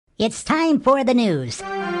It's time for the news.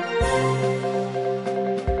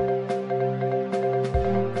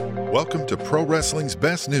 Welcome to Pro Wrestling's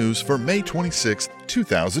Best News for May 26,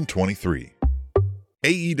 2023.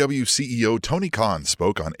 AEW CEO Tony Khan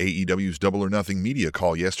spoke on AEW's Double or Nothing media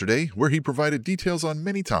call yesterday, where he provided details on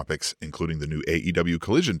many topics, including the new AEW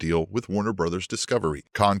Collision deal with Warner Bros. Discovery.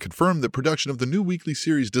 Khan confirmed that production of the new weekly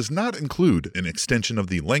series does not include an extension of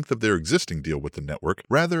the length of their existing deal with the network.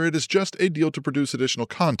 Rather, it is just a deal to produce additional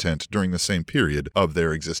content during the same period of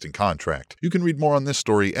their existing contract. You can read more on this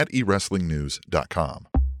story at eWrestlingNews.com.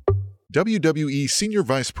 WWE Senior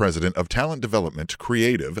Vice President of Talent Development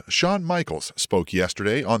Creative, Shawn Michaels, spoke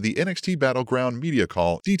yesterday on the NXT Battleground media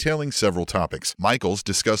call detailing several topics. Michaels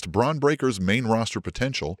discussed Bron Breakker's main roster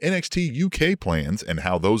potential, NXT UK plans and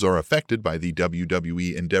how those are affected by the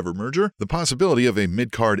WWE Endeavor merger, the possibility of a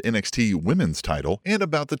mid-card NXT women's title, and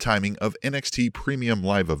about the timing of NXT Premium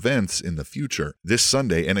Live events in the future. This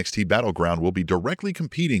Sunday, NXT Battleground will be directly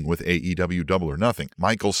competing with AEW Double or Nothing.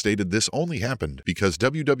 Michaels stated this only happened because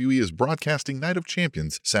WWE is broadcasting Night of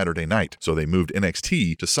Champions Saturday night, so they moved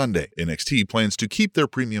NXT to Sunday. NXT plans to keep their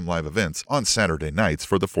premium live events on Saturday nights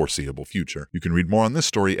for the foreseeable future. You can read more on this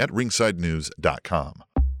story at ringsidenews.com.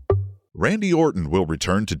 Randy Orton will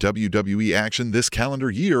return to WWE action this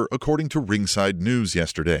calendar year, according to Ringside News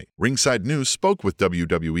yesterday. Ringside News spoke with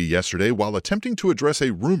WWE yesterday while attempting to address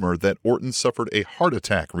a rumor that Orton suffered a heart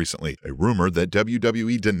attack recently, a rumor that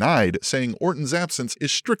WWE denied, saying Orton's absence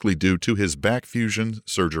is strictly due to his back fusion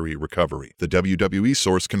surgery recovery. The WWE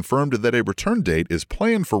source confirmed that a return date is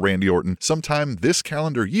planned for Randy Orton sometime this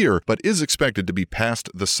calendar year, but is expected to be past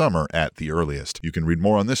the summer at the earliest. You can read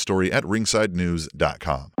more on this story at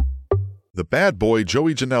ringsidenews.com. The bad boy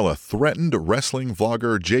Joey Janela threatened wrestling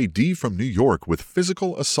vlogger JD from New York with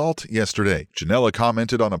physical assault yesterday. Janela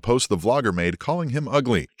commented on a post the vlogger made calling him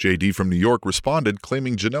ugly. JD from New York responded,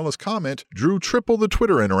 claiming Janela's comment drew triple the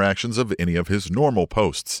Twitter interactions of any of his normal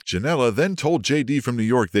posts. Janela then told JD from New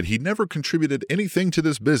York that he never contributed anything to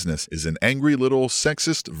this business, is an angry little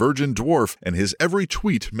sexist virgin dwarf, and his every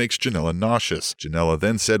tweet makes Janela nauseous. Janela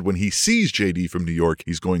then said when he sees JD from New York,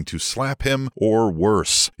 he's going to slap him or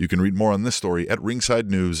worse. You can read more on this story at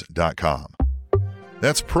ringsidenews.com.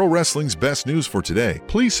 That's Pro Wrestling's Best News for today.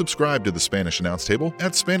 Please subscribe to the Spanish Announce Table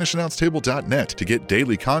at SpanishAnnounceTable.net to get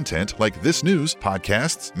daily content like this news,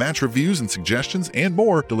 podcasts, match reviews and suggestions, and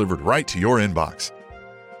more delivered right to your inbox.